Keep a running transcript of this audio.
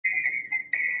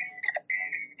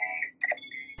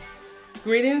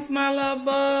Greetings, my love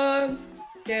bugs.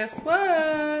 Guess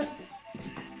what?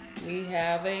 We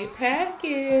have a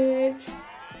package.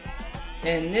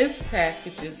 And this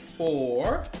package is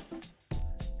for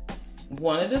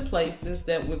one of the places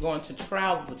that we're going to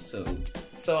travel to.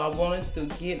 So I wanted to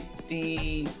get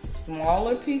the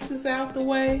smaller pieces out the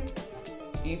way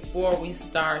before we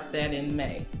start that in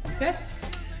May. Okay?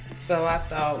 So I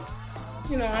thought,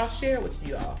 you know, I'll share with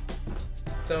you all.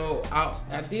 So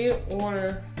I did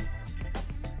order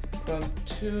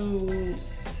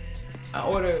I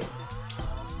ordered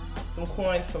some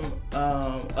coins from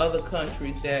other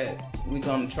countries that we're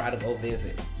gonna try to go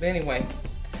visit. But anyway,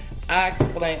 I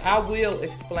will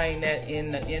explain that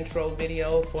in the intro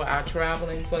video for our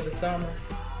traveling for the summer,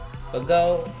 for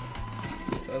gold.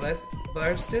 So let's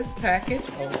burst this package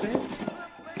open.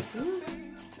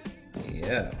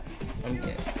 Yeah, I'm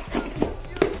getting.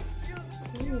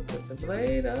 Put the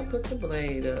blade up, put the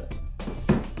blade up.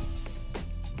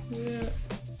 Yeah,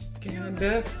 getting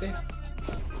dusty.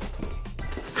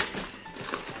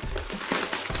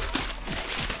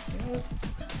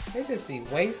 They just be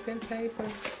wasting paper.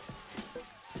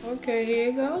 Okay,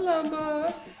 here you go,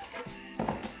 Luvbugs.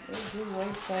 They do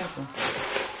waste paper.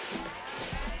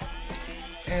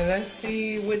 And let's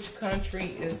see which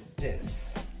country is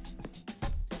this.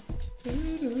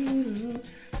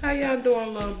 How y'all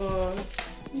doing, Luvbugs?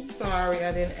 I'm sorry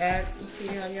I didn't ask to see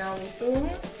how y'all was doing.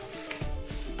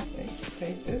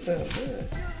 Take this up good.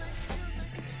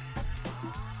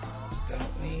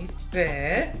 Don't need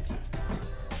that.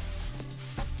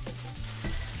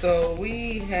 So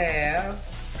we have,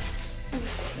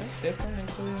 that's different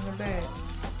including the bag.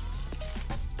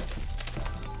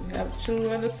 We have two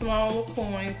of the smaller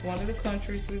coins, one of the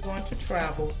countries we're going to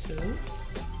travel to.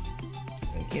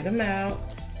 And get them out.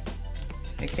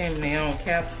 They came in their own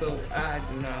capsule. I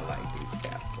do not like these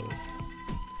capsules.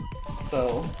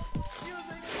 So,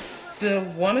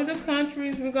 one of the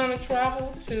countries we're going to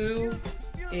travel to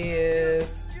is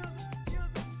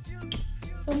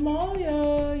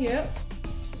Somalia. Yep.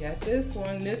 Got this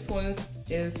one. This one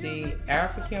is the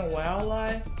African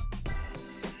wildlife,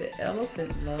 the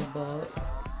elephant Luvbugs.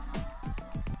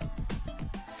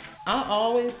 I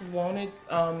always wanted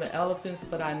the elephants,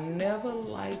 but I never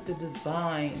liked the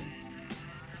design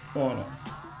on them.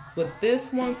 But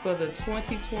this one for the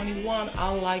 2021, I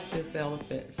like this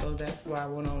elephant, so that's why I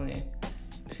went on and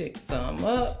picked some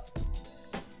up,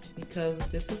 because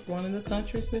this is one of the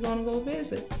countries we're gonna go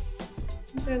visit.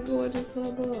 Isn't that gorgeous,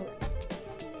 Luvbugs?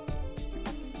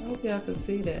 I hope y'all can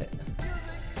see that.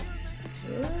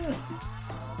 Yeah.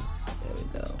 There we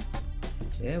go.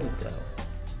 There we go.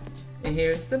 And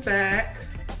here's the back.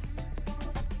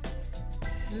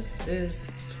 This is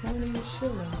 20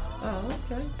 shillings. Oh,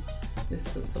 okay. This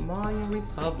is the Somalian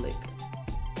Republic.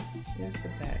 Here's the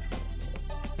back.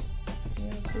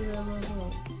 Yeah, see that logo?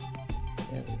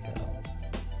 There we go.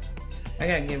 I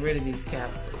gotta get rid of these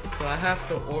capsules. So I have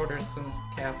to order some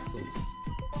capsules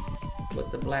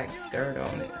with the black skirt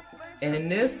on it. And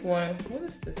this one, what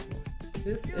is this one?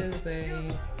 This is a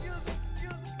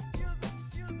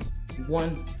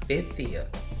 1/50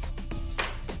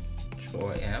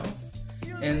 troy ounce.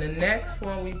 And the next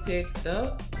one we picked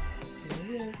up,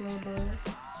 here it is, Luvbugs.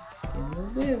 Getting a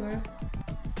little bigger.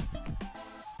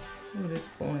 Oh, this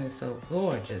coin is so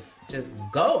gorgeous. Just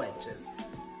gorgeous.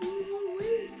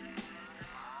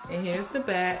 And here's the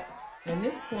back. And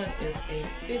this one is a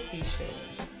 50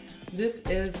 shillings. This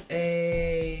is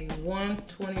a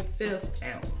 1/25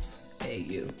 ounce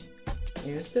AU.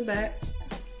 Here's the back.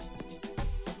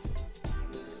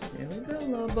 There we go,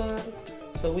 Luvbugs.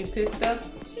 So we picked up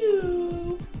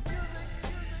two.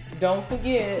 Don't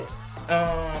forget,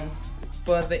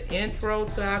 for the intro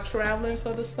to our traveling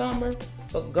for the summer,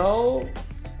 for gold,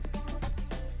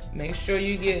 make sure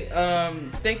you get,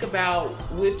 think about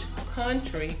which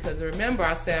country, because remember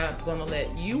I said I'm gonna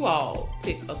let you all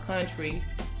pick a country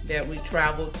that we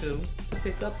travel to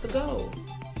pick up the gold.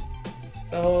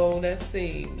 So let's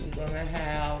see, we're gonna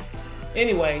have,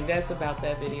 anyway, that's about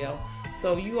that video.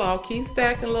 So you all keep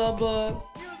stacking, Luvbugs.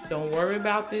 Don't worry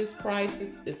about these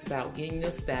prices. It's about getting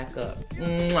your stack up.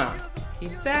 Mwah.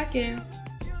 Keep stacking.